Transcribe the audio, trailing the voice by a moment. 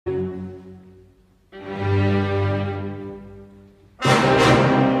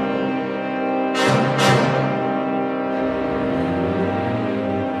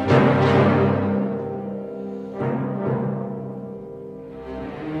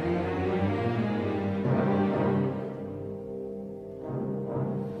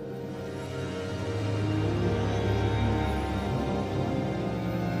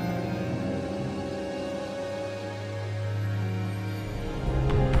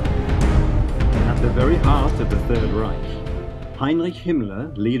the very heart of the Third Reich, Heinrich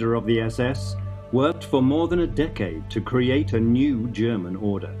Himmler, leader of the SS, worked for more than a decade to create a new German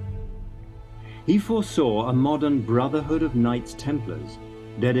order. He foresaw a modern brotherhood of Knights Templars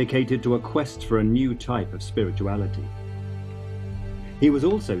dedicated to a quest for a new type of spirituality. He was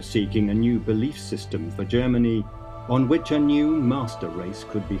also seeking a new belief system for Germany on which a new master race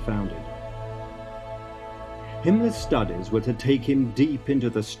could be founded. Himmler's studies were to take him deep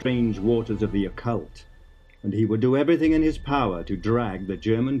into the strange waters of the occult, and he would do everything in his power to drag the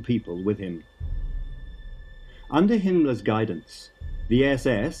German people with him. Under Himmler's guidance, the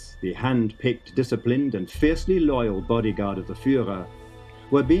SS, the hand-picked, disciplined and fiercely loyal bodyguard of the Führer,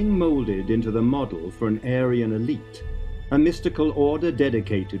 were being moulded into the model for an Aryan elite, a mystical order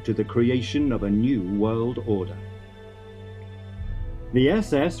dedicated to the creation of a new world order. The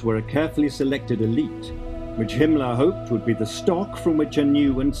SS were a carefully selected elite, which Himmler hoped would be the stock from which a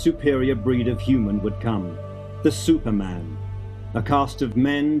new and superior breed of human would come, the Superman, a caste of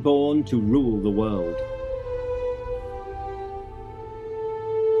men born to rule the world.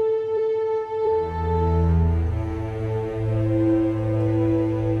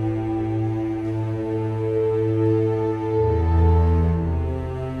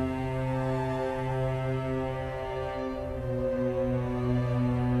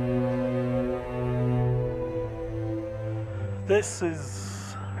 This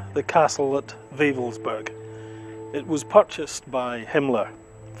is the castle at Wewelsburg. It was purchased by Himmler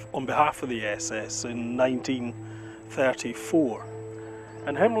on behalf of the SS in 1934.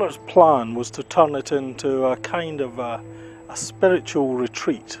 And Himmler's plan was to turn it into a kind of a spiritual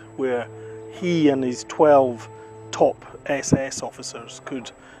retreat where he and his 12 top SS officers could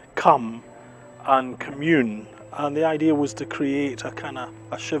come and commune. And the idea was to create a kind of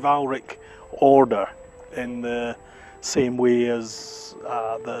a chivalric order in the same way as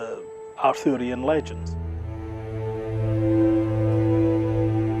the Arthurian legends.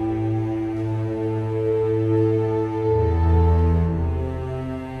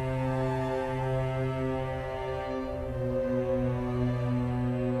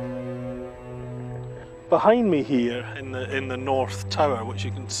 Behind me here in the North Tower, which you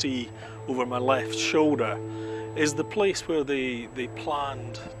can see over my left shoulder, is the place where they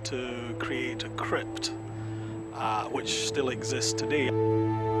planned to create a crypt, which still exists today.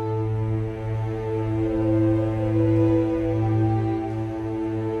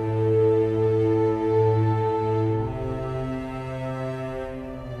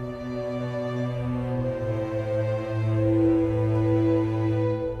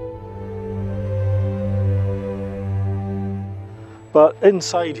 But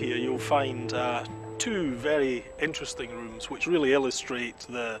inside here you'll find two very interesting rooms which really illustrate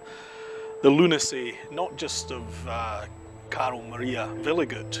the lunacy, not just of Karl Maria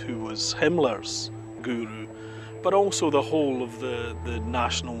Willigut, who was Himmler's guru, but also the whole of the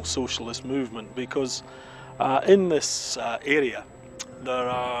National Socialist movement, because in this area there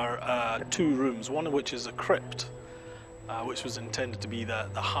are two rooms, one of which is a crypt, which was intended to be the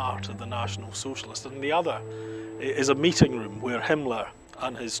heart of the National Socialists, and the other is a meeting room where Himmler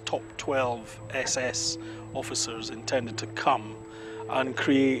and his top 12 SS officers intended to come and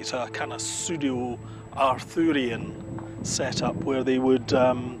create a kind of pseudo-Arthurian setup where they would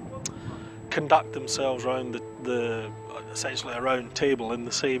conduct themselves around essentially a round table in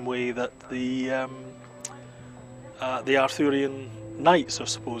the same way that the Arthurian knights are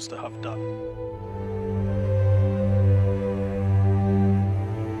supposed to have done.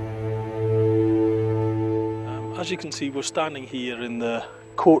 As you can see, we're standing here in the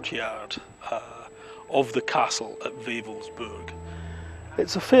courtyard of the castle at Wewelsburg.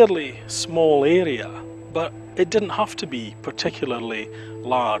 It's a fairly small area, but it didn't have to be particularly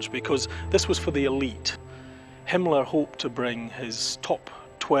large because this was for the elite. Himmler hoped to bring his top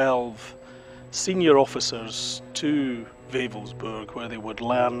 12 senior officers to Wewelsburg, where they would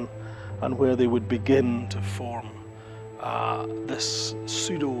learn and where they would begin to form this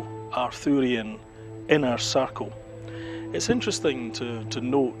pseudo-Arthurian inner circle. It's interesting to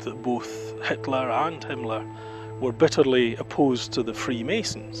note that both Hitler and Himmler were bitterly opposed to the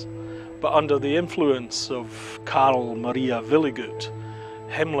Freemasons, but under the influence of Karl Maria Willigut,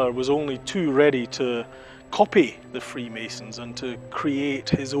 Himmler was only too ready to copy the Freemasons and to create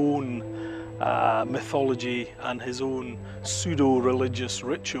his own mythology and his own pseudo-religious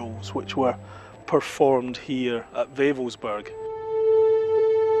rituals, which were performed here at Wewelsburg.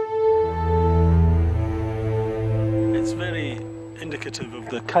 It's very indicative of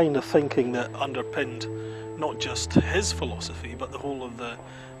the kind of thinking that underpinned not just his philosophy, but the whole of the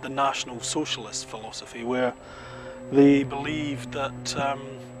National Socialist philosophy, where they believed that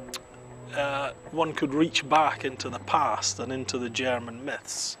one could reach back into the past and into the German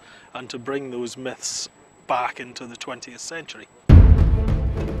myths, and to bring those myths back into the 20th century.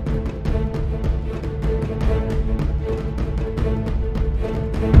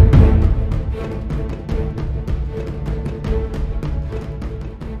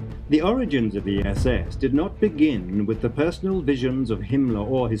 The origins of the SS did not begin with the personal visions of Himmler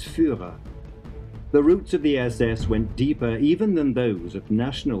or his Führer. The roots of the SS went deeper even than those of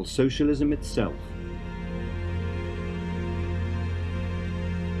National Socialism itself.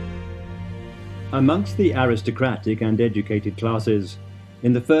 Amongst the aristocratic and educated classes,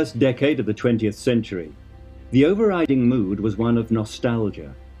 in the first decade of the 20th century, the overriding mood was one of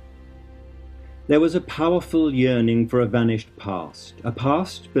nostalgia. There was a powerful yearning for a vanished past, a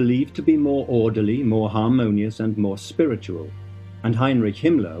past believed to be more orderly, more harmonious, and more spiritual, and Heinrich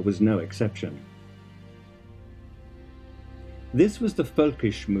Himmler was no exception. This was the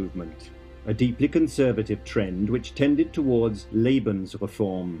Völkisch movement, a deeply conservative trend which tended towards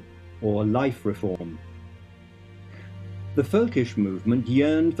Lebensreform, or life reform. The Völkisch movement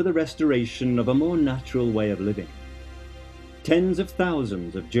yearned for the restoration of a more natural way of living. Tens of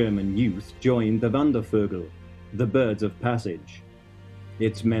thousands of German youth joined the Wandervögel, the birds of passage.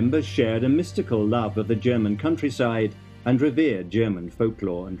 Its members shared a mystical love of the German countryside and revered German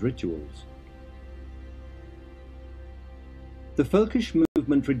folklore and rituals. The Völkisch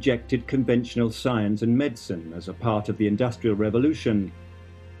movement rejected conventional science and medicine as a part of the Industrial Revolution,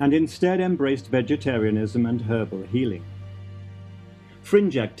 and instead embraced vegetarianism and herbal healing.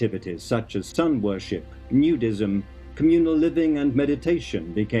 Fringe activities such as sun worship, nudism, communal living and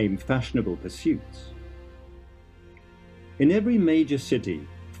meditation became fashionable pursuits. In every major city,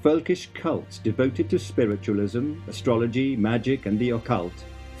 Völkisch cults devoted to spiritualism, astrology, magic and the occult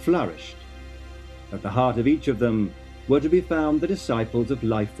flourished. At the heart of each of them were to be found the disciples of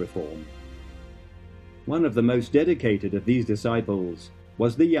life reform. One of the most dedicated of these disciples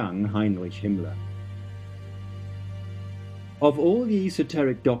was the young Heinrich Himmler. Of all the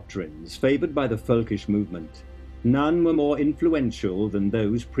esoteric doctrines favoured by the Völkisch movement, none were more influential than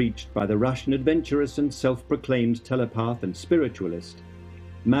those preached by the Russian adventuress and self-proclaimed telepath and spiritualist,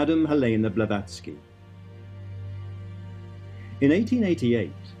 Madame Helena Blavatsky. In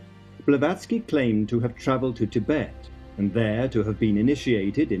 1888, Blavatsky claimed to have travelled to Tibet and there to have been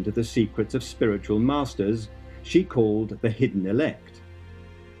initiated into the secrets of spiritual masters she called the hidden elect.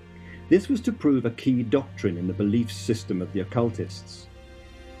 This was to prove a key doctrine in the belief system of the occultists.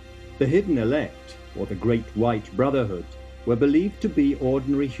 The hidden elect, or the Great White Brotherhood, were believed to be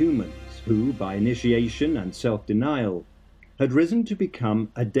ordinary humans who, by initiation and self-denial, had risen to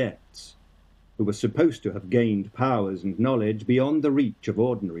become adepts, who were supposed to have gained powers and knowledge beyond the reach of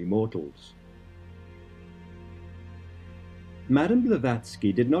ordinary mortals. Madame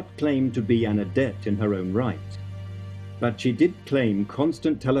Blavatsky did not claim to be an adept in her own right, but she did claim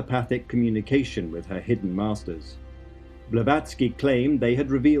constant telepathic communication with her hidden masters. Blavatsky claimed they had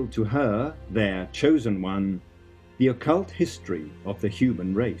revealed to her, their chosen one, the occult history of the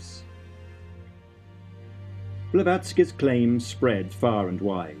human race. Blavatsky's claims spread far and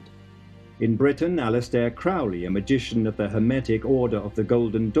wide. In Britain, Aleister Crowley, a magician of the Hermetic Order of the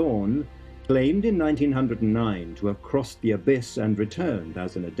Golden Dawn, claimed in 1909 to have crossed the abyss and returned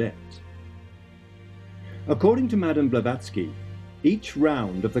as an adept. According to Madame Blavatsky, each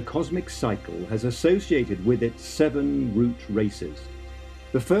round of the cosmic cycle has associated with it 7 root races.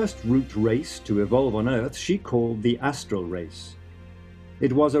 The first root race to evolve on Earth she called the astral race.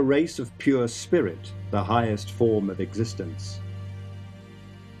 It was a race of pure spirit, the highest form of existence.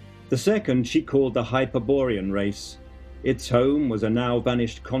 The second she called the Hyperborean race. Its home was a now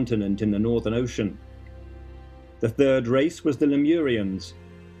vanished continent in the Northern Ocean. The third race was the Lemurians.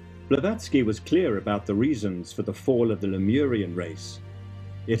 Blavatsky was clear about the reasons for the fall of the Lemurian race.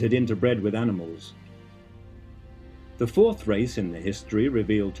 It had interbred with animals. The fourth race in the history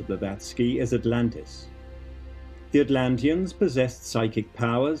revealed to Blavatsky is Atlantis. The Atlanteans possessed psychic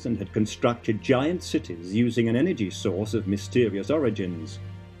powers and had constructed giant cities using an energy source of mysterious origins.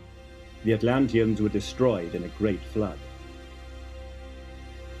 The Atlanteans were destroyed in a great flood.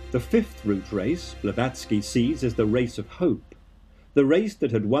 The fifth root race Blavatsky sees as the race of hope, the race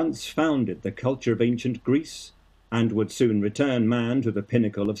that had once founded the culture of ancient Greece and would soon return man to the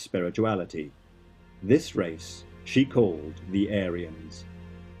pinnacle of spirituality. This race she called the Aryans.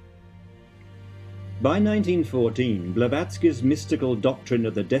 By 1914, Blavatsky's mystical doctrine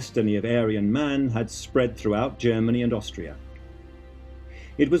of the destiny of Aryan man had spread throughout Germany and Austria.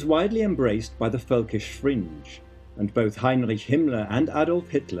 It was widely embraced by the Völkisch fringe, and both Heinrich Himmler and Adolf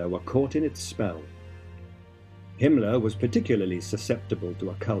Hitler were caught in its spell. Himmler was particularly susceptible to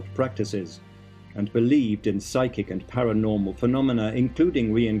occult practices and believed in psychic and paranormal phenomena,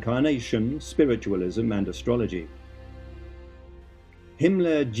 including reincarnation, spiritualism, and astrology.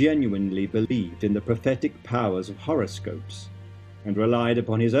 Himmler genuinely believed in the prophetic powers of horoscopes and relied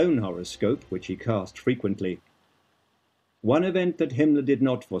upon his own horoscope, which he cast frequently. One event that Himmler did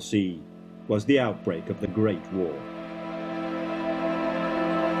not foresee was the outbreak of the Great War.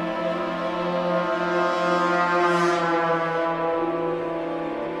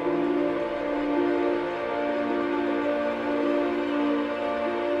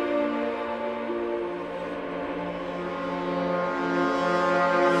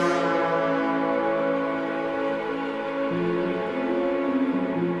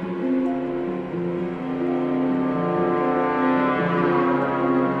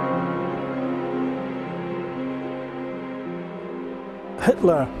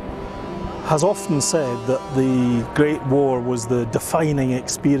 Hitler has often said that the Great War was the defining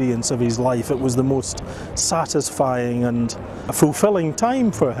experience of his life. It was the most satisfying and fulfilling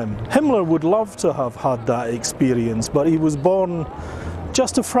time for him. Himmler would love to have had that experience, but he was born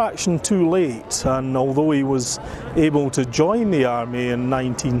just a fraction too late, and although he was able to join the army in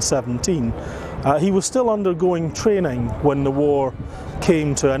 1917, he was still undergoing training when the war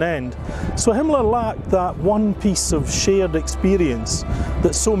came to an end. So Himmler lacked that one piece of shared experience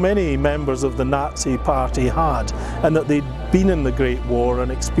that so many members of the Nazi Party had, and that they'd been in the Great War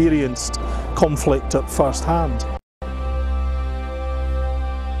and experienced conflict at first hand.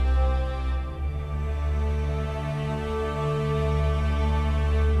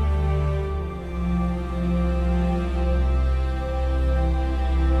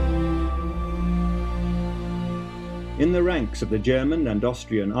 In the ranks of the German and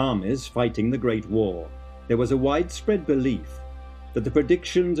Austrian armies fighting the Great War, there was a widespread belief that the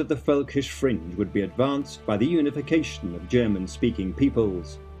predictions of the Völkisch Fringe would be advanced by the unification of German-speaking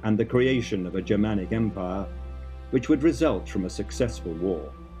peoples and the creation of a Germanic empire, which would result from a successful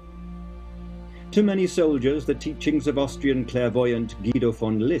war. To many soldiers, the teachings of Austrian clairvoyant Guido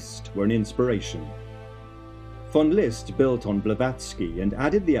von List were an inspiration. Von List built on Blavatsky and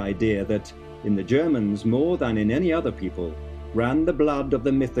added the idea that in the Germans, more than in any other people, ran the blood of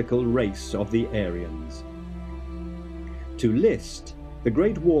the mythical race of the Aryans. To List, the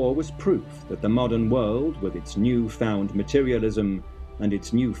Great War was proof that the modern world, with its new-found materialism and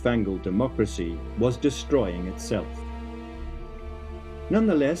its newfangled democracy, was destroying itself.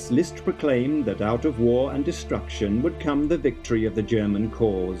 Nonetheless, List proclaimed that out of war and destruction would come the victory of the German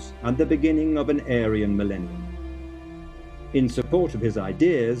cause and the beginning of an Aryan millennium. In support of his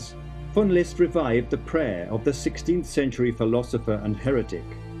ideas, von List revived the prayer of the 16th century philosopher and heretic,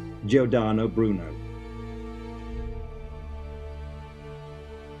 Giordano Bruno.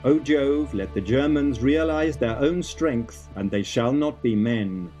 O Jove, let the Germans realize their own strength, and they shall not be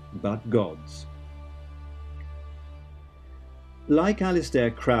men, but gods. Like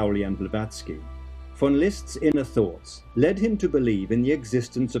Aleister Crowley and Blavatsky, von List's inner thoughts led him to believe in the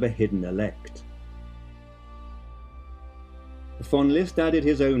existence of a hidden elect. Von List added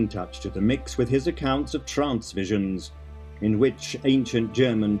his own touch to the mix with his accounts of trance visions, in which ancient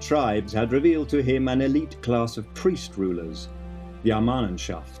German tribes had revealed to him an elite class of priest rulers, the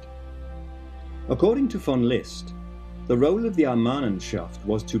Ahnenschaft. According to von List, the role of the Ahnenschaft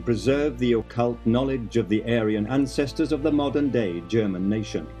was to preserve the occult knowledge of the Aryan ancestors of the modern-day German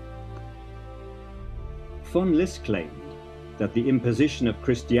nation. Von List claimed that the imposition of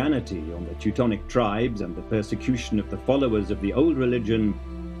Christianity on the Teutonic tribes and the persecution of the followers of the old religion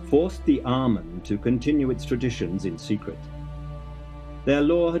forced the Ahmen to continue its traditions in secret. Their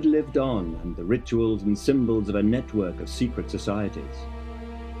law had lived on, and the rituals and symbols of a network of secret societies.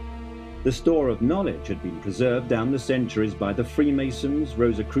 The store of knowledge had been preserved down the centuries by the Freemasons,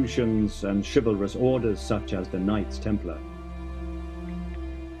 Rosicrucians, and chivalrous orders such as the Knights Templar.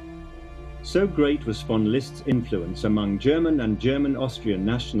 So great was von List's influence among German and German-Austrian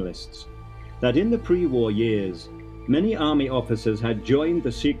nationalists that in the pre-war years, many army officers had joined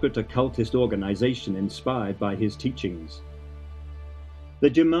the secret occultist organization inspired by his teachings.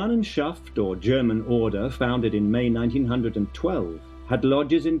 The Germanenschaft, or German Order, founded in May 1912, had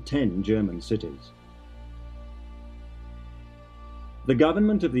lodges in 10 German cities. The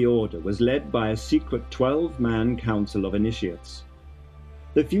government of the order was led by a secret 12-man council of initiates.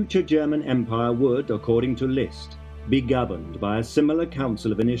 The future German Empire would, according to List, be governed by a similar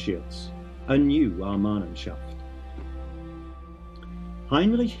council of initiates, a new Ahnenschaft.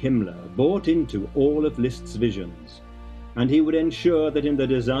 Heinrich Himmler bought into all of List's visions, and he would ensure that in the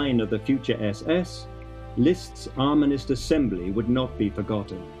design of the future SS, List's Armanist assembly would not be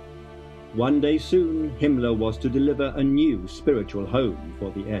forgotten. One day soon, Himmler was to deliver a new spiritual home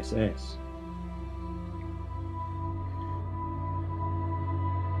for the SS.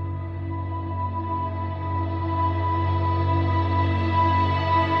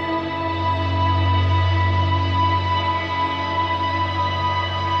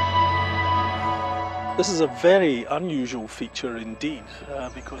 This is a very unusual feature indeed,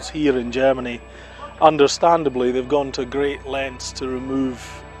 because here in Germany, understandably, they've gone to great lengths to remove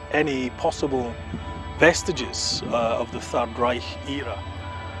any possible vestiges of the Third Reich era.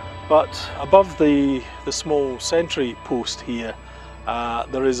 But above the small sentry post here,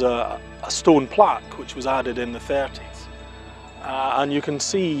 there is a stone plaque which was added in the 30s. And you can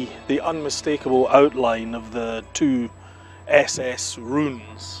see the unmistakable outline of the two SS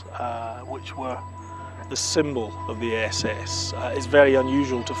runes, which were the symbol of the SS. It's very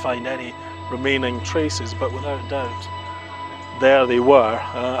unusual to find any remaining traces, but without doubt there they were,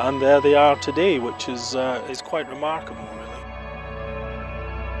 and there they are today, which is quite remarkable, really.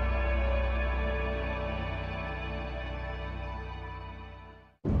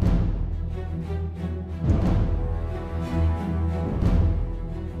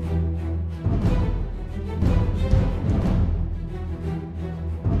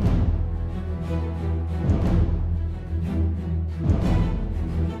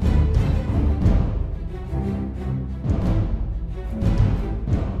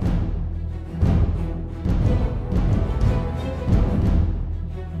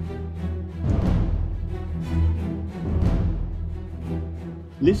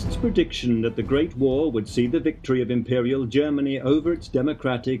 List's prediction that the Great War would see the victory of Imperial Germany over its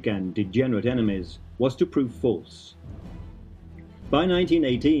democratic and degenerate enemies was to prove false. By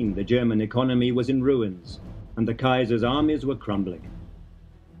 1918, the German economy was in ruins, and the Kaiser's armies were crumbling.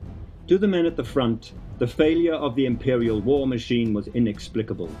 To the men at the front, the failure of the Imperial war machine was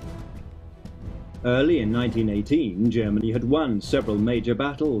inexplicable. Early in 1918, Germany had won several major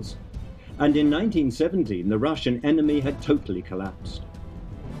battles, and in 1917, the Russian enemy had totally collapsed.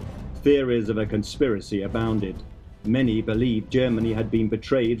 Theories of a conspiracy abounded. Many believed Germany had been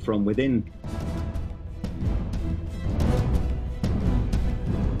betrayed from within.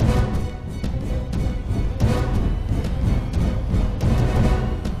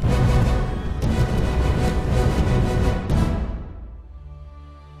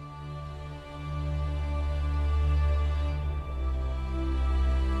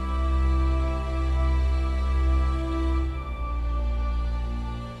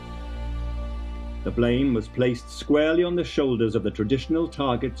 The blame was placed squarely on the shoulders of the traditional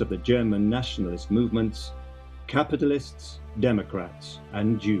targets of the German nationalist movements: capitalists, Democrats,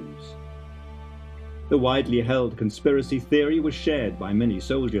 and Jews. The widely held conspiracy theory was shared by many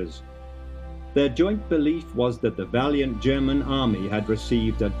soldiers. Their joint belief was that the valiant German army had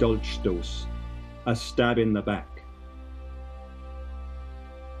received a Dolchstoß, a stab in the back.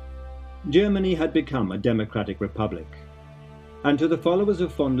 Germany had become a democratic republic, and to the followers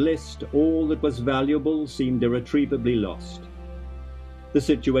of von List, all that was valuable seemed irretrievably lost. The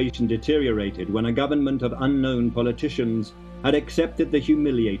situation deteriorated when a government of unknown politicians had accepted the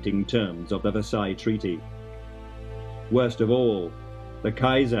humiliating terms of the Versailles Treaty. Worst of all, the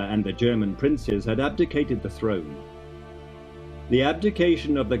Kaiser and the German princes had abdicated the throne. The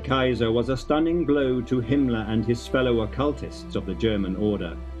abdication of the Kaiser was a stunning blow to Himmler and his fellow occultists of the German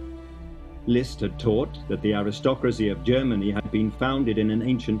order. List had taught that the aristocracy of Germany had been founded in an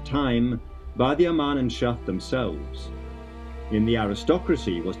ancient time by the Amannenschaft themselves. In the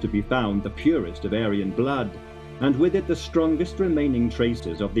aristocracy was to be found the purest of Aryan blood, and with it the strongest remaining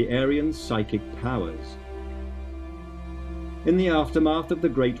traces of the Aryan psychic powers. In the aftermath of the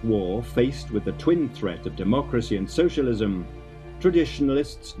Great War, faced with the twin threat of democracy and socialism,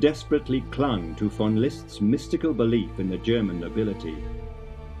 traditionalists desperately clung to von List's mystical belief in the German nobility.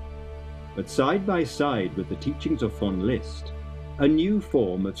 But side by side with the teachings of von List, a new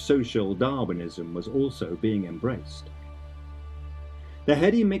form of social Darwinism was also being embraced. The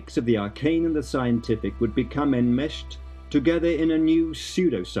heady mix of the arcane and the scientific would become enmeshed together in a new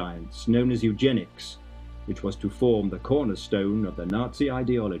pseudoscience known as eugenics, which was to form the cornerstone of the Nazi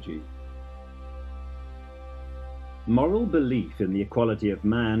ideology. Moral belief in the equality of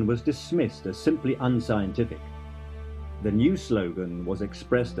man was dismissed as simply unscientific. The new slogan was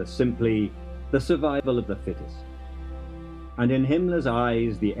expressed as simply the survival of the fittest. And in Himmler's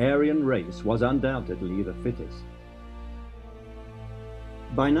eyes, the Aryan race was undoubtedly the fittest.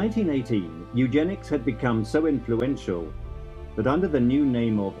 By 1918, eugenics had become so influential that under the new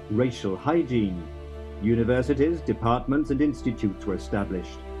name of racial hygiene, universities, departments, and institutes were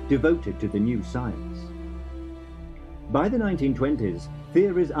established, devoted to the new science. By the 1920s,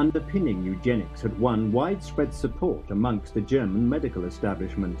 theories underpinning eugenics had won widespread support amongst the German medical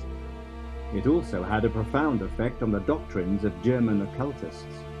establishment. It also had a profound effect on the doctrines of German occultists.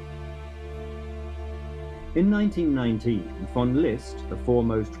 In 1919, von List, the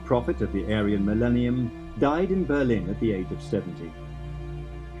foremost prophet of the Aryan millennium, died in Berlin at the age of 70.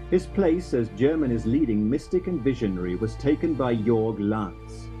 His place as Germany's leading mystic and visionary was taken by Georg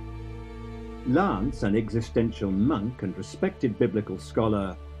Lanz. Lanz, an existential monk and respected biblical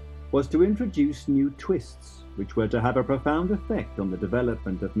scholar, was to introduce new twists which were to have a profound effect on the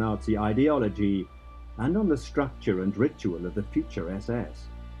development of Nazi ideology and on the structure and ritual of the future SS.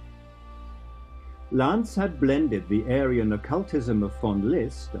 Lanz had blended the Aryan occultism of von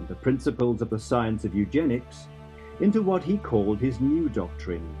List and the principles of the science of eugenics into what he called his new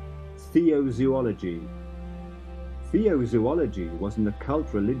doctrine, theozoology. Theozoology was an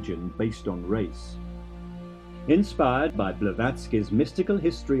occult religion based on race. Inspired by Blavatsky's mystical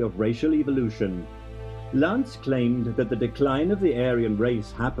history of racial evolution, Lanz claimed that the decline of the Aryan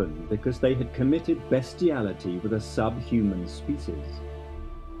race happened because they had committed bestiality with a subhuman species.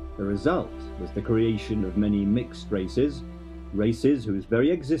 The result was the creation of many mixed races, races whose very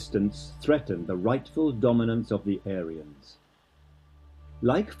existence threatened the rightful dominance of the Aryans.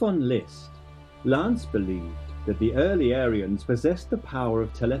 Like von List, Lanz believed that the early Aryans possessed the power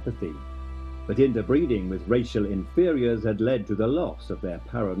of telepathy, but interbreeding with racial inferiors had led to the loss of their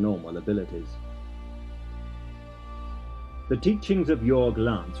paranormal abilities. The teachings of Georg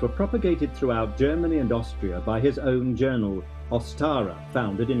Lanz were propagated throughout Germany and Austria by his own journal, Ostara,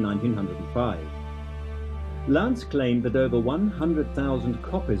 founded in 1905. Lanz claimed that over 100,000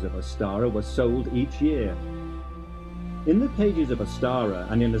 copies of Ostara were sold each year. In the pages of Ostara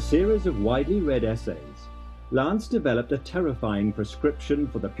and in a series of widely read essays, Lanz developed a terrifying prescription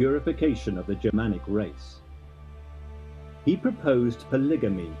for the purification of the Germanic race. He proposed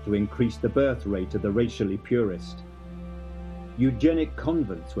polygamy to increase the birth rate of the racially purest. Eugenic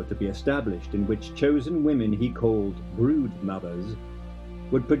convents were to be established in which chosen women he called brood mothers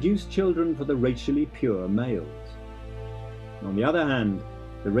would produce children for the racially pure males. On the other hand,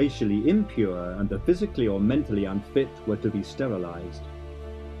 the racially impure and the physically or mentally unfit were to be sterilized.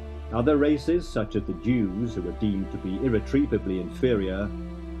 Other races, such as the Jews, who were deemed to be irretrievably inferior,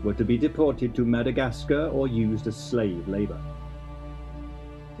 were to be deported to Madagascar or used as slave labor.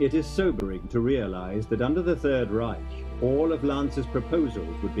 It is sobering to realize that under the Third Reich, all of Lanz's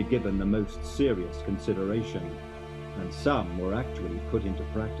proposals would be given the most serious consideration, and some were actually put into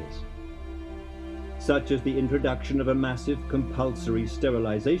practice, such as the introduction of a massive compulsory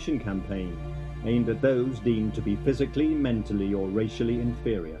sterilization campaign aimed at those deemed to be physically, mentally, or racially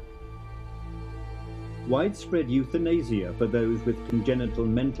inferior. Widespread euthanasia for those with congenital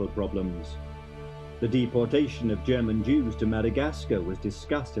mental problems. The deportation of German Jews to Madagascar was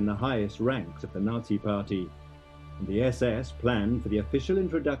discussed in the highest ranks of the Nazi Party, and the SS planned for the official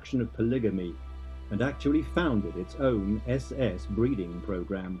introduction of polygamy and actually founded its own SS breeding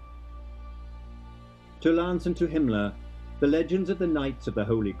program. To Lanz and to Himmler, the legends of the Knights of the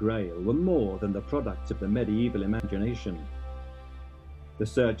Holy Grail were more than the products of the medieval imagination. The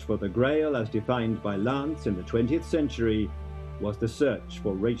search for the Grail, as defined by Lanz in the 20th century, was the search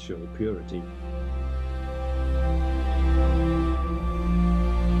for racial purity.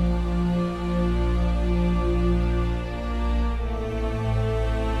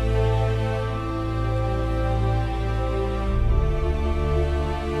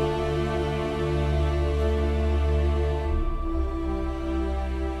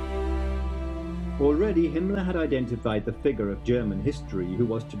 Already Himmler had identified the figure of German history who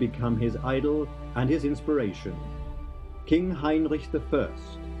was to become his idol and his inspiration. King Heinrich I,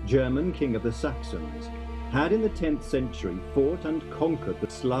 German king of the Saxons, had in the 10th century fought and conquered the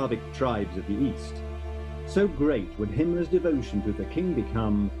Slavic tribes of the East. So great would Himmler's devotion to the king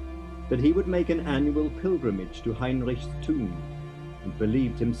become that he would make an annual pilgrimage to Heinrich's tomb, and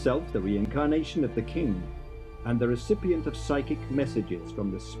believed himself the reincarnation of the king and the recipient of psychic messages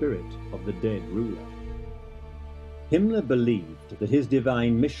from the spirit of the dead ruler. Himmler believed that his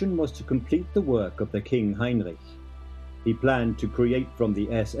divine mission was to complete the work of the King Heinrich. He planned to create from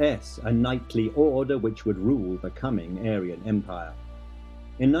the SS a knightly order which would rule the coming Aryan Empire.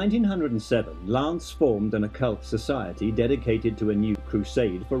 In 1907, Lanz formed an occult society dedicated to a new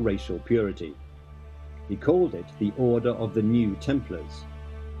crusade for racial purity. He called it the Order of the New Templars.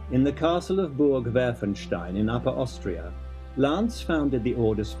 In the castle of Burg Werfenstein in Upper Austria, Lanz founded the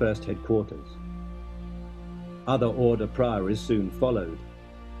order's first headquarters. Other order priories soon followed.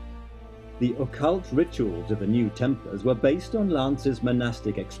 The occult rituals of the New Templars were based on Lanz's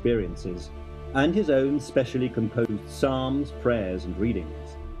monastic experiences, and his own specially composed psalms, prayers, and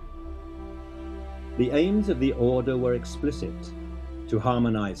readings. The aims of the order were explicit: to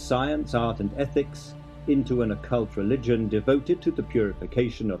harmonize science, art, and ethics into an occult religion devoted to the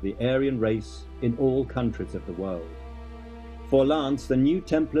purification of the Aryan race in all countries of the world. For Lance, the New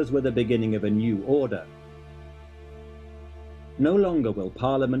Templars were the beginning of a new order. No longer will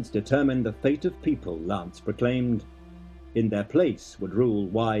parliaments determine the fate of people, Lance proclaimed. In their place would rule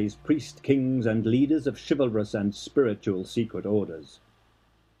wise priest-kings and leaders of chivalrous and spiritual secret orders.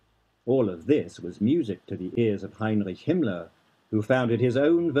 All of this was music to the ears of Heinrich Himmler, who founded his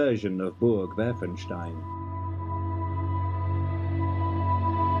own version of Burg Werfenstein.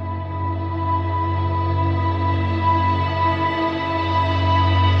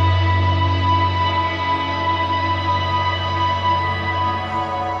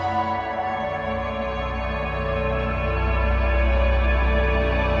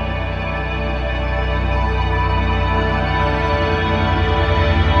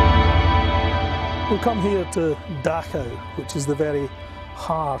 We come here to Dachau, which is the very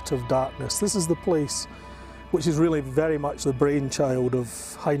heart of darkness. This is the place which is really very much the brainchild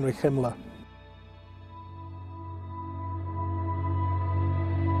of Heinrich Himmler.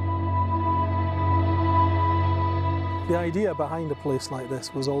 The idea behind a place like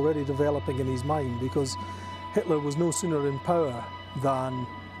this was already developing in his mind, because Hitler was no sooner in power than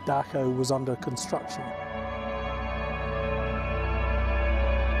Dachau was under construction.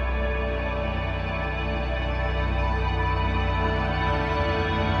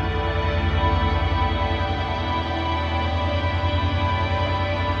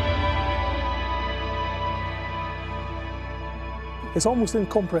 It's almost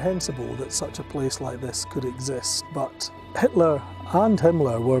incomprehensible that such a place like this could exist, but Hitler and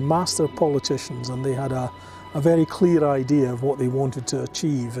Himmler were master politicians, and they had a very clear idea of what they wanted to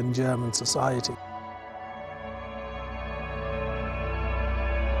achieve in German society.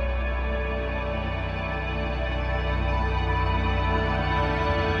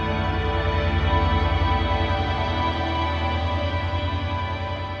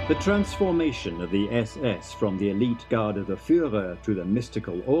 The transformation of the SS from the elite guard of the Führer to the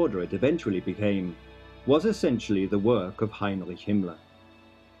mystical order it eventually became was essentially the work of Heinrich Himmler.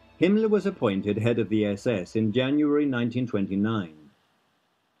 Himmler was appointed head of the SS in January 1929.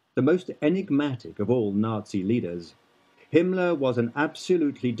 The most enigmatic of all Nazi leaders, Himmler was an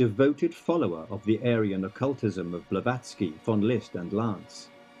absolutely devoted follower of the Aryan occultism of Blavatsky, von List, and Lance.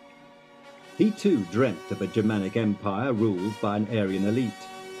 He too dreamt of a Germanic empire ruled by an Aryan elite.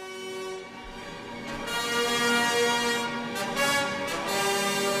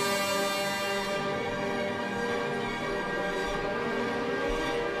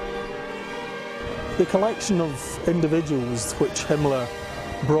 The collection of individuals which Himmler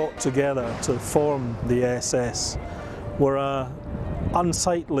brought together to form the SS were an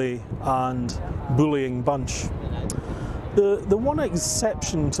unsightly and bullying bunch. The one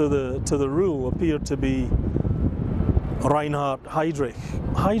exception to the rule appeared to be Reinhard Heydrich.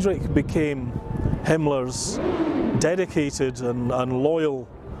 Heydrich became Himmler's dedicated and loyal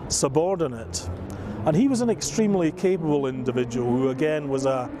subordinate, and he was an extremely capable individual who again was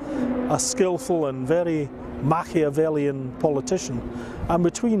a skillful and very Machiavellian politician, and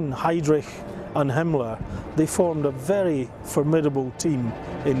between Heydrich and Himmler they formed a very formidable team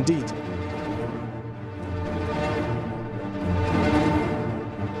indeed.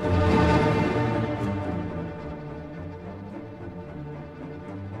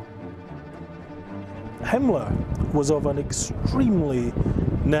 Himmler was of an extremely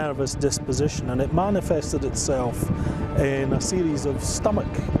nervous disposition, and it manifested itself in a series of stomach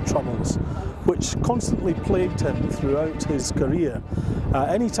troubles which constantly plagued him throughout his career.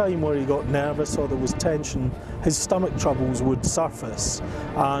 Any time where he got nervous or there was tension, his stomach troubles would surface,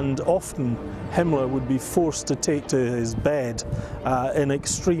 and often Himmler would be forced to take to his bed in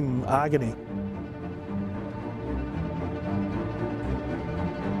extreme agony.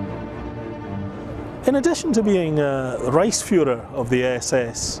 In addition to being Reichsführer of the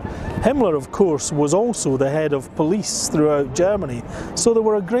SS, Himmler, of course, was also the head of police throughout Germany, so there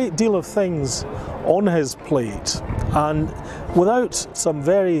were a great deal of things on his plate, and without some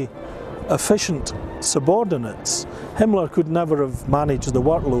very efficient subordinates, Himmler could never have managed the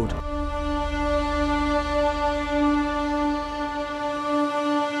workload.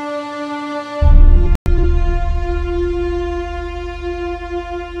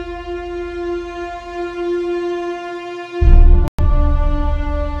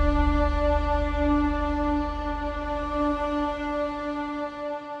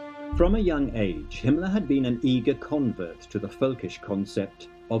 From a young age, Himmler had been an eager convert to the folkish concept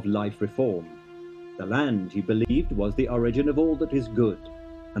of life reform, The land, he believed, was the origin of all that is good,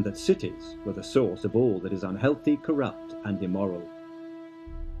 and that cities were the source of all that is unhealthy, corrupt, and immoral.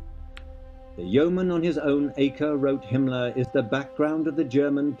 The yeoman on his own acre, wrote Himmler, is the background of the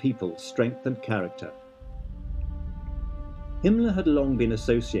German people's strength and character. Himmler had long been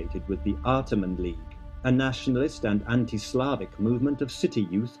associated with the Arteman League, a nationalist and anti-Slavic movement of city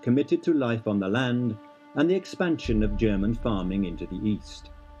youth committed to life on the land and the expansion of German farming into the east.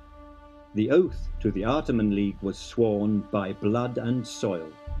 The oath to the Arteman League was sworn by blood and soil.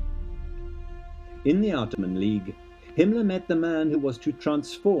 In the Arteman League, Himmler met the man who was to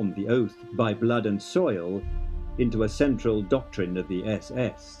transform the oath by blood and soil into a central doctrine of the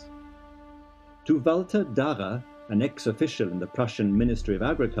SS. To Walter Darrer, an ex-official in the Prussian Ministry of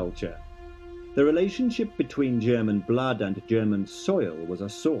Agriculture, the relationship between German blood and German soil was a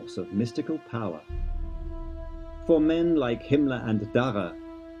source of mystical power. For men like Himmler and Darrer,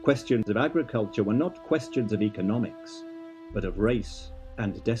 questions of agriculture were not questions of economics, but of race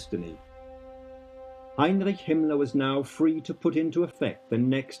and destiny. Heinrich Himmler was now free to put into effect the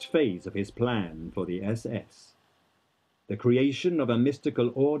next phase of his plan for the SS, the creation of a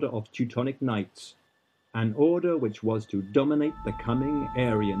mystical order of Teutonic Knights, an order which was to dominate the coming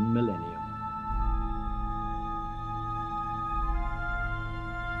Aryan millennium.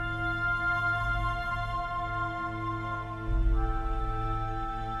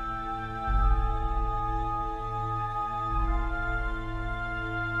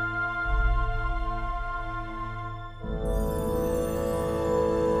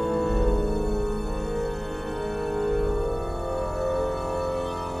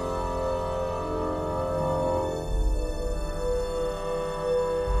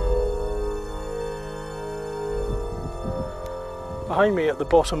 Behind me at the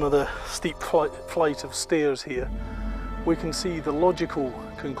bottom of the steep flight of stairs here, we can see the logical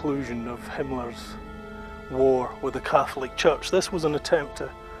conclusion of Himmler's war with the Catholic Church. This was an attempt to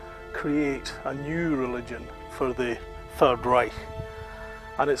create a new religion for the Third Reich.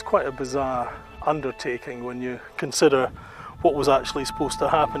 And it's quite a bizarre undertaking when you consider what was actually supposed to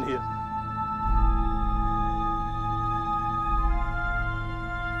happen here.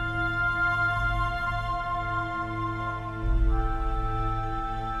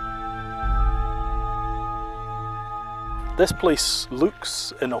 This place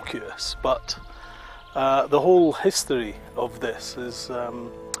looks innocuous, but the whole history of this is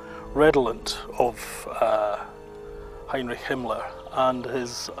redolent of Heinrich Himmler and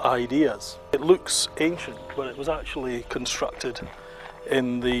his ideas. It looks ancient, but it was actually constructed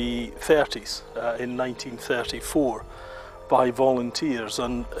in the 30s, in 1934, by volunteers,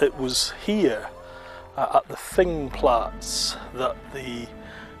 and it was here at the Thingplatz that the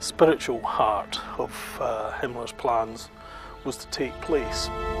spiritual heart of Himmler's plans was to take place.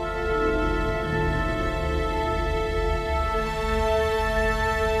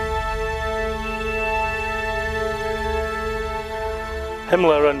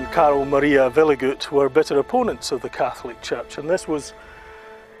 Himmler and Karl Maria Willigut were bitter opponents of the Catholic Church, and this was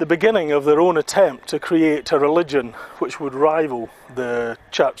the beginning of their own attempt to create a religion which would rival the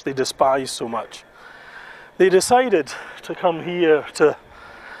church they despised so much. They decided to come here to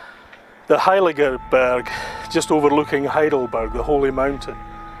the Heiligerberg, just overlooking Heidelberg, the Holy Mountain.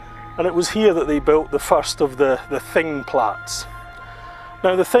 And it was here that they built the first of the Thingplatz.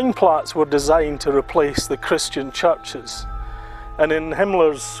 Now the Thingplatz were designed to replace the Christian churches. And in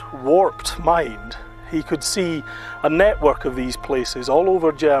Himmler's warped mind, he could see a network of these places all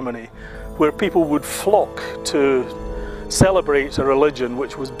over Germany where people would flock to celebrate a religion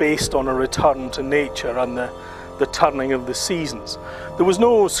which was based on a return to nature and the turning of the seasons. There was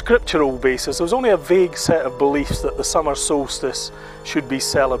no scriptural basis, there was only a vague set of beliefs that the summer solstice should be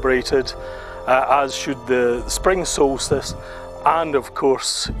celebrated, as should the spring solstice, and of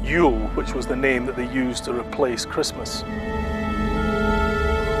course Yule, which was the name that they used to replace Christmas.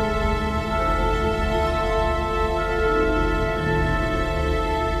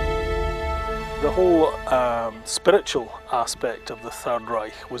 The whole spiritual aspect of the Third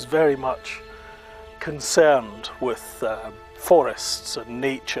Reich was very much concerned with forests and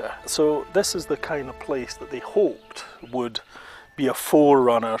nature. So this is the kind of place that they hoped would be a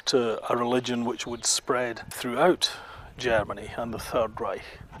forerunner to a religion which would spread throughout Germany and the Third Reich.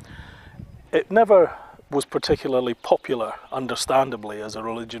 It never was particularly popular, understandably, as a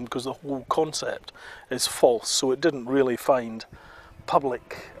religion, because the whole concept is false, so it didn't really find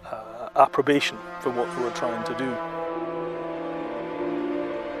public approbation for what they were trying to do.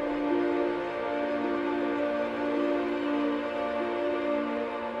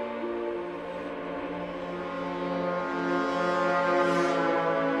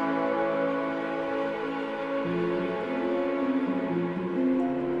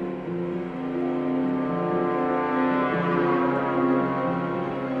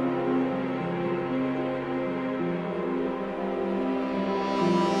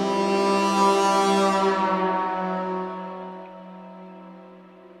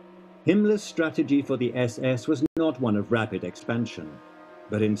 Himmler's strategy for the SS was not one of rapid expansion,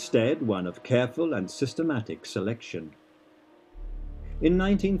 but instead one of careful and systematic selection. In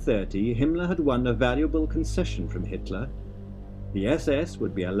 1930, Himmler had won a valuable concession from Hitler. The SS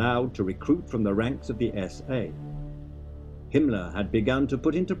would be allowed to recruit from the ranks of the SA. Himmler had begun to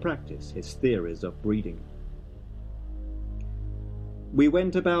put into practice his theories of breeding. We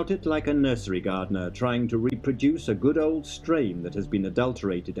went about it like a nursery gardener trying to reproduce a good old strain that has been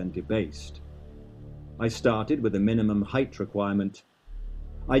adulterated and debased. I started with a minimum height requirement.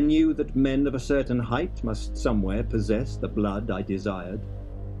 I knew that men of a certain height must somewhere possess the blood I desired.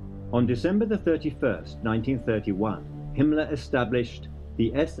 On December the 31st, 1931, Himmler established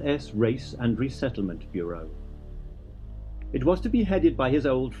the SS Race and Resettlement Bureau. It was to be headed by his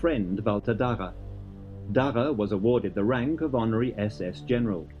old friend Walter Darrer. Darrer was awarded the rank of honorary SS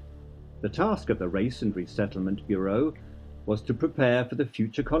general. The task of the Race and Resettlement Bureau was to prepare for the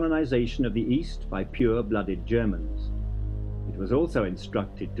future colonization of the East by pure-blooded Germans. It was also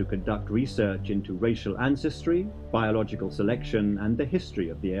instructed to conduct research into racial ancestry, biological selection, and the history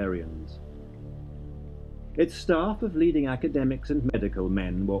of the Aryans. Its staff of leading academics and medical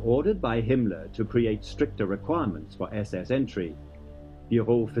men were ordered by Himmler to create stricter requirements for SS entry.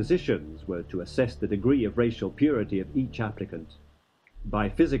 Bureau physicians were to assess the degree of racial purity of each applicant. By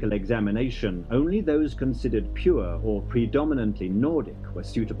physical examination, only those considered pure or predominantly Nordic were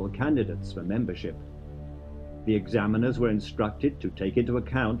suitable candidates for membership. The examiners were instructed to take into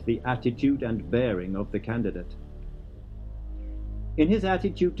account the attitude and bearing of the candidate. In his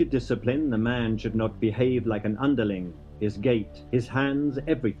attitude to discipline, the man should not behave like an underling. His gait, his hands,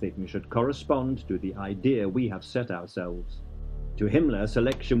 everything should correspond to the idea we have set ourselves. To Himmler,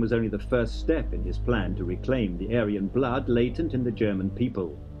 selection was only the first step in his plan to reclaim the Aryan blood latent in the German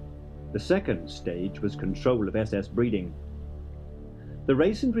people. The second stage was control of SS breeding. The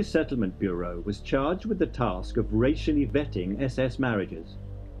Race and Resettlement Bureau was charged with the task of racially vetting SS marriages.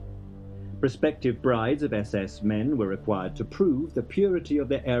 Prospective brides of SS men were required to prove the purity of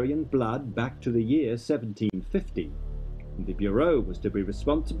their Aryan blood back to the year 1750. The Bureau was to be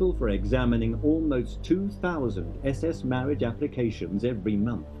responsible for examining almost 2,000 SS marriage applications every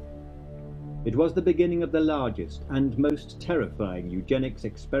month. It was the beginning of the largest and most terrifying eugenics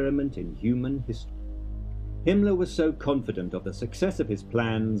experiment in human history. Himmler was so confident of the success of his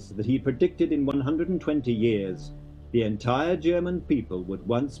plans that he predicted in 120 years the entire German people would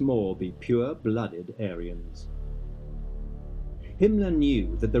once more be pure-blooded Aryans. Himmler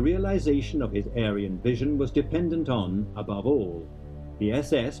knew that the realization of his Aryan vision was dependent on, above all, the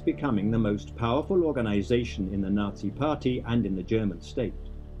SS becoming the most powerful organization in the Nazi Party and in the German state.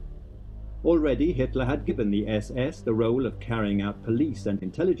 Already Hitler had given the SS the role of carrying out police and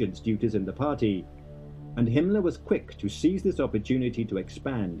intelligence duties in the party, and Himmler was quick to seize this opportunity to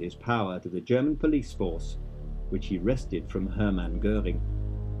expand his power to the German police force, which he wrested from Hermann Göring.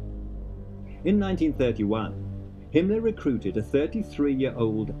 In 1931, Himmler recruited a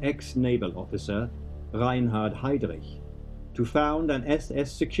 33-year-old ex-naval officer, Reinhard Heydrich, to found an SS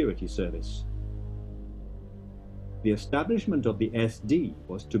security service. The establishment of the SD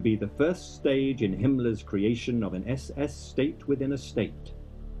was to be the first stage in Himmler's creation of an SS state within a state.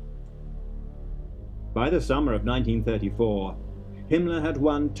 By the summer of 1934, Himmler had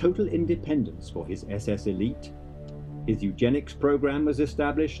won total independence for his SS elite. His eugenics program was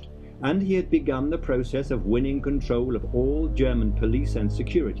established, and he had begun the process of winning control of all German police and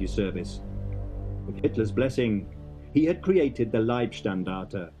security service. With Hitler's blessing, he had created the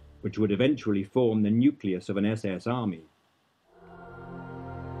Leibstandarte, which would eventually form the nucleus of an SS army.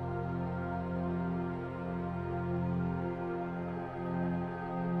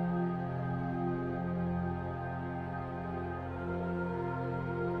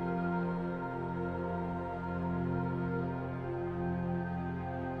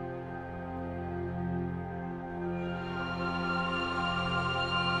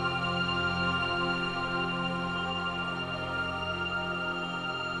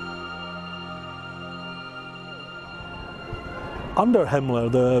 Under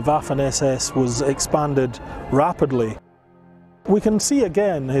Himmler, the Waffen SS was expanded rapidly. We can see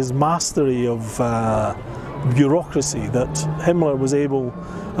again his mastery of bureaucracy, that Himmler was able,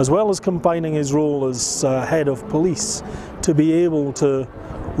 as well as combining his role as head of police, to be able to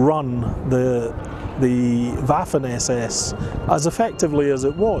run the Waffen SS as effectively as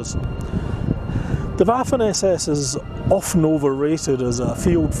it was. The Waffen SS is often overrated as a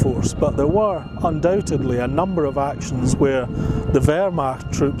field force, but there were undoubtedly a number of actions where the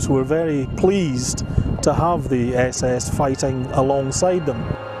Wehrmacht troops were very pleased to have the SS fighting alongside them.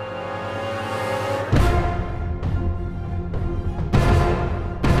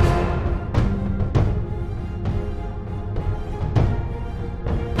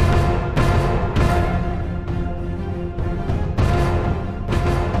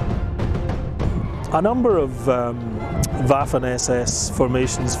 A number of Waffen SS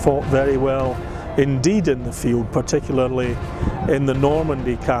formations fought very well indeed in the field, particularly in the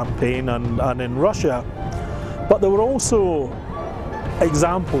Normandy campaign and in Russia. But there were also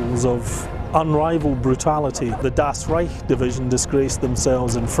examples of unrivaled brutality. The Das Reich division disgraced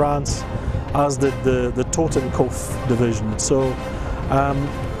themselves in France, as did the Totenkopf division. So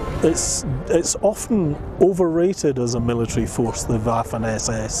it's often overrated as a military force, the Waffen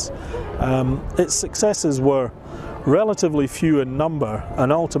SS. Its successes were relatively few in number,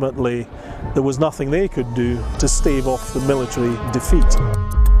 and ultimately there was nothing they could do to stave off the military defeat.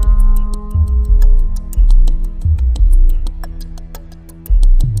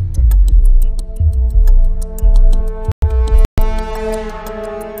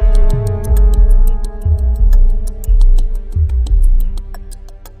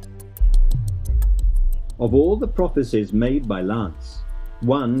 Of all the prophecies made by Lance,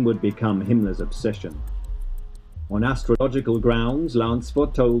 one would become Himmler's obsession. On astrological grounds, Lance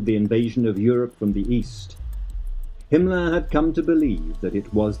foretold the invasion of Europe from the east. Himmler had come to believe that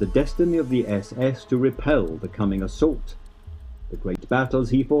it was the destiny of the SS to repel the coming assault. The great battles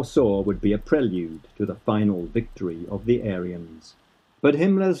he foresaw would be a prelude to the final victory of the Aryans. But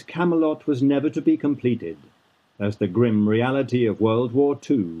Himmler's Camelot was never to be completed, as the grim reality of World War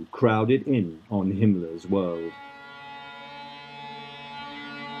II crowded in on Himmler's world.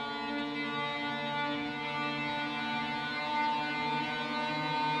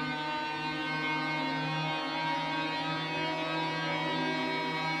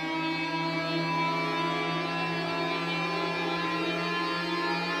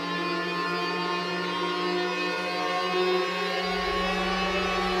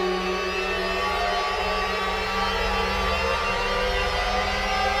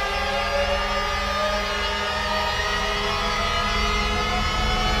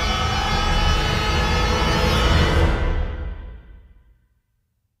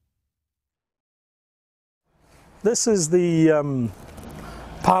 This is the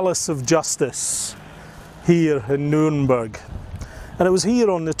Palace of Justice here in Nuremberg, and it was here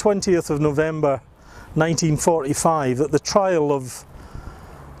on the 20th of November 1945 that the trial of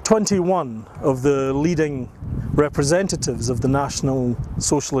 21 of the leading representatives of the National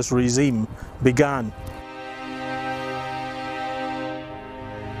Socialist regime began.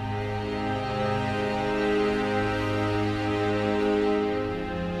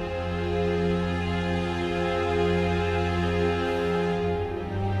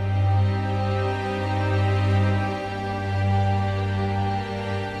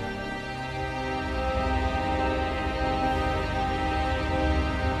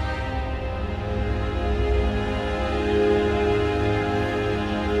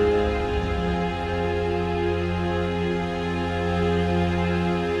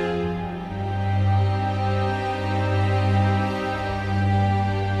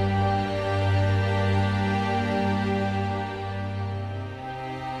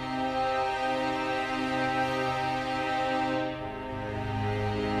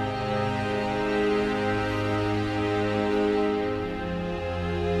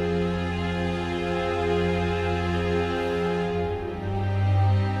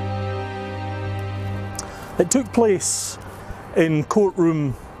 It took place in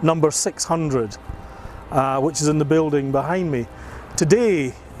courtroom number 600, which is in the building behind me.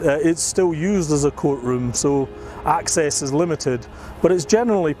 Today it's still used as a courtroom, so access is limited, but it's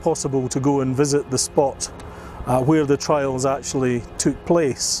generally possible to go and visit the spot where the trials actually took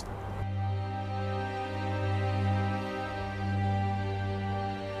place.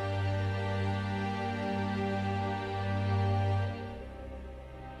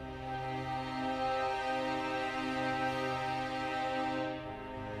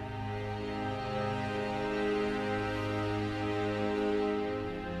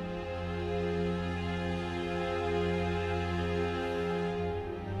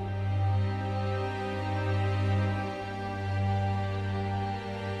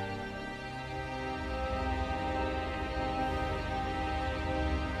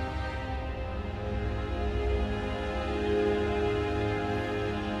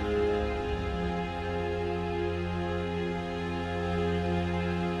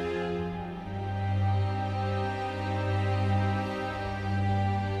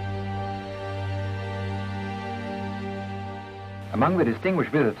 Among the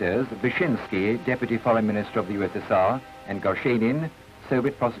distinguished visitors, Vyshinsky, Deputy Foreign Minister of the USSR, and Gorshenin,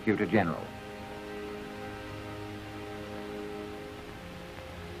 Soviet Prosecutor General.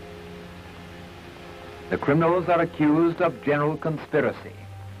 The criminals are accused of general conspiracy.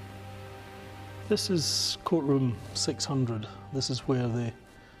 This is courtroom 600. This is where the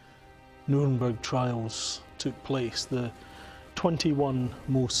Nuremberg trials took place, the 21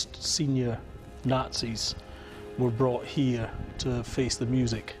 most senior Nazis were brought here to face the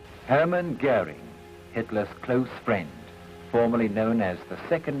music. Hermann Goering, Hitler's close friend, formerly known as the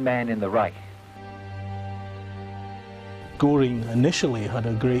second man in the Reich. Goering initially had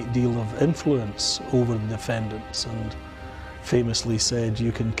a great deal of influence over the defendants and famously said,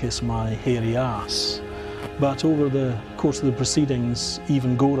 "You can kiss my hairy ass." But over the course of the proceedings,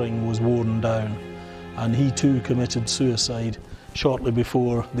 even Goering was worn down, and he too committed suicide shortly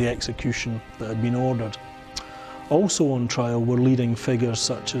before the execution that had been ordered. Also on trial were leading figures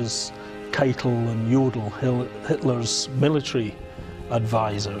such as Keitel and Jodl, Hitler's military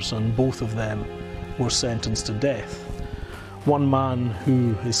advisors, and both of them were sentenced to death. One man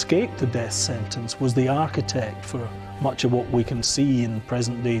who escaped the death sentence was the architect for much of what we can see in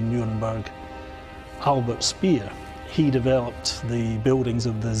present-day Nuremberg, Albert Speer. He developed the buildings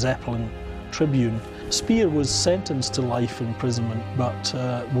of the Zeppelin Tribune. Speer was sentenced to life imprisonment but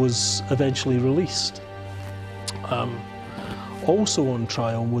was eventually released. Also on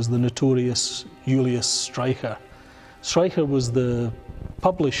trial was the notorious Julius Streicher. Streicher was the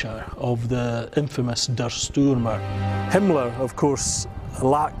publisher of the infamous Der Stürmer. Himmler, of course,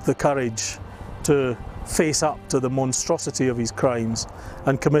 lacked the courage to face up to the monstrosity of his crimes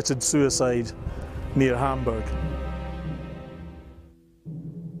and committed suicide near Hamburg.